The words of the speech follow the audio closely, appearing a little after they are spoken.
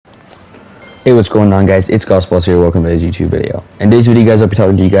Hey, what's going on, guys? It's Gospel here. Welcome to this YouTube video. In today's video, guys, I'll be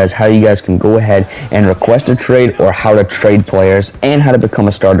talking to you guys how you guys can go ahead and request a trade, or how to trade players, and how to become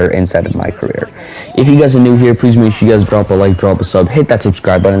a starter inside of MyCareer. If you guys are new here, please make sure you guys drop a like, drop a sub, hit that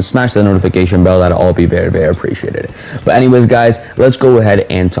subscribe button, smash that notification bell. That'll all be very, very appreciated. But anyways, guys, let's go ahead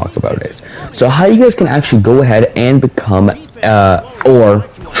and talk about it. So how you guys can actually go ahead and become or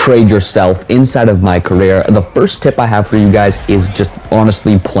trade yourself inside of MyCareer. The first tip I have for you guys is just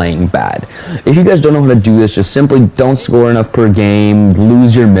honestly playing bad. If you guys don't know how to do this, just simply don't score enough per game,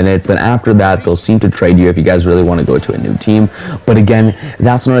 lose your minutes, then after that they'll seem to trade you if you guys really want to go to a new team. But again,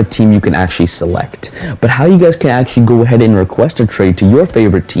 that's not a team you can actually select. But how you guys can actually go ahead and request a trade to your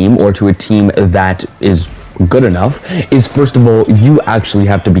favorite team, or to a team that is good enough, is first of all, you actually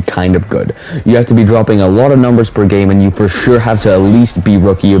have to be kind of good. You have to be dropping a lot of numbers per game, and you for sure have to at least be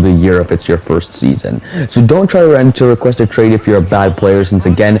rookie of the year if it's your first season. So don't try to request a trade if you're a bad player, since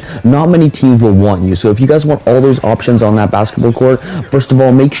again, not many teams will want you. So if you guys want all those options on that basketball court, first of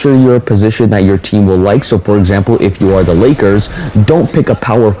all, make sure you're a position that your team will like. So for example, if you are the Lakers, don't pick a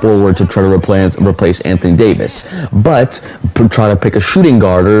power forward to try to replace Anthony Davis, but try to pick a shooting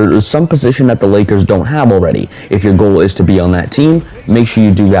guard or some position that the Lakers don't have already. If your goal is to be on that team, make sure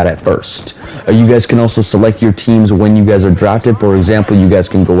you do that at first. You guys can also select your teams when you guys are drafted. For example, you guys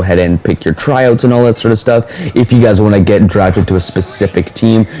can go ahead and pick your tryouts and all that sort of stuff. If you guys want to get drafted to a specific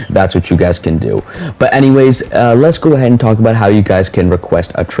team, that's what you guys can do. But anyways, let's go ahead and talk about how you guys can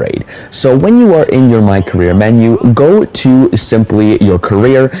request a trade. So when you are in your MyCareer menu, go to simply your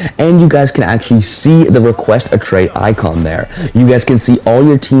career, and you guys can actually see the request a trade icon there. You guys can see all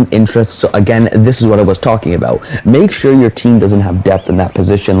your team interests. So again, this is what I was talking about. Make sure your team doesn't have depth in that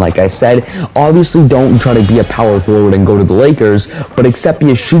position. Like I said, obviously don't try to be a power forward and go to the Lakers, but except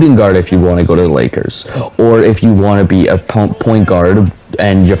be a shooting guard if you want to go to the Lakers. Or if you want to be a point guard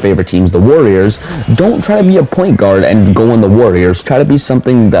and your favorite team's the Warriors, don't try to be a point guard and go in the Warriors. Try to be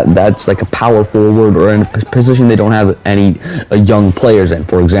something that's like a power forward, or in a position they don't have any young players in.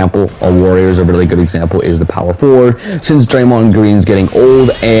 For example, a Warriors, a really good example is the power forward, since Draymond Green's getting old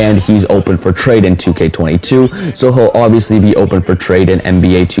and he's open for trade in 2K22, so he'll obviously be open for trade in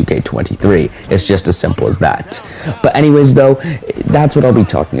NBA 2K23. It's just as simple as that. But anyways though, that's what I'll be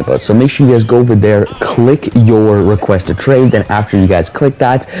talking about. So make sure you guys go over there, click your request to trade, then after you guys click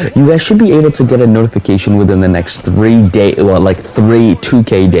that, you guys should be able to get a notification within the next 3 days, well, like 3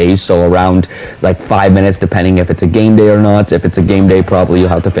 2K days, so around like 5 minutes, depending if it's a game day or not. If it's a game day, probably you'll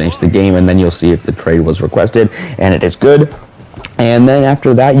have to finish the game, and then you'll see if the trade was requested, and it is good. And then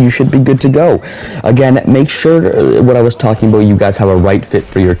after that, you should be good to go. Again, make sure what I was talking about, you guys have a right fit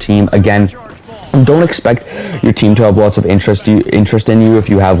for your team. Again, don't expect your team to have lots of interest in you if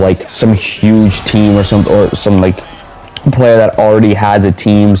you have like some huge team or some like player that already has a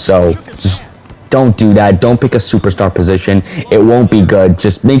team. So just don't do that. Don't pick a superstar position. It won't be good.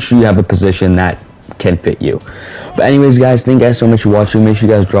 Just make sure you have a position that can fit you. But anyways, guys, thank you guys so much for watching. Make sure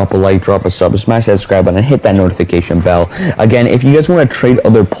you guys drop a like, drop a sub, smash that subscribe button, and hit that notification bell. Again, if you guys want to trade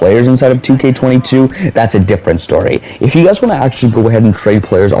other players inside of 2K22, that's a different story. If you guys want to actually go ahead and trade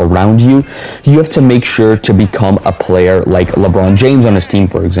players around you, you have to make sure to become a player like LeBron James on his team,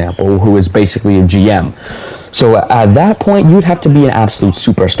 for example, who is basically a GM. So at that point, you'd have to be an absolute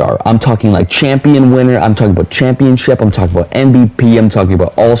superstar. I'm talking like champion winner, I'm talking about championship, I'm talking about MVP, I'm talking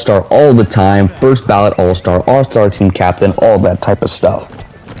about all-star all the time, first ballot all-star team captain, all that type of stuff.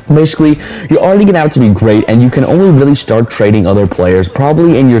 Basically, you're already going to have to be great, and you can only really start trading other players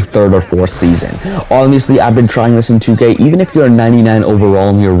probably in your 3rd or 4th season. Obviously, I've been trying this in 2K. Even if you're a 99 overall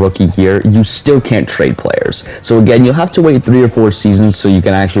in your rookie year, you still can't trade players. So again, you'll have to wait 3 or 4 seasons so you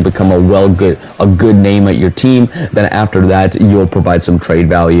can actually become a good name at your team. Then after that, you'll provide some trade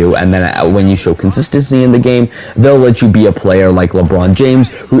value, and then when you show consistency in the game, they'll let you be a player like LeBron James,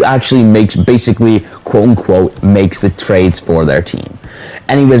 who actually makes, basically, quote-unquote, makes the trades for their team.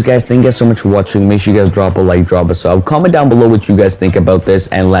 Anyways, guys, thank you guys so much for watching. Make sure you guys drop a like, drop a sub, comment down below what you guys think about this,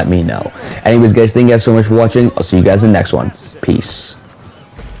 and let me know. Anyways, guys, thank you guys so much for watching. I'll see you guys in the next one. Peace.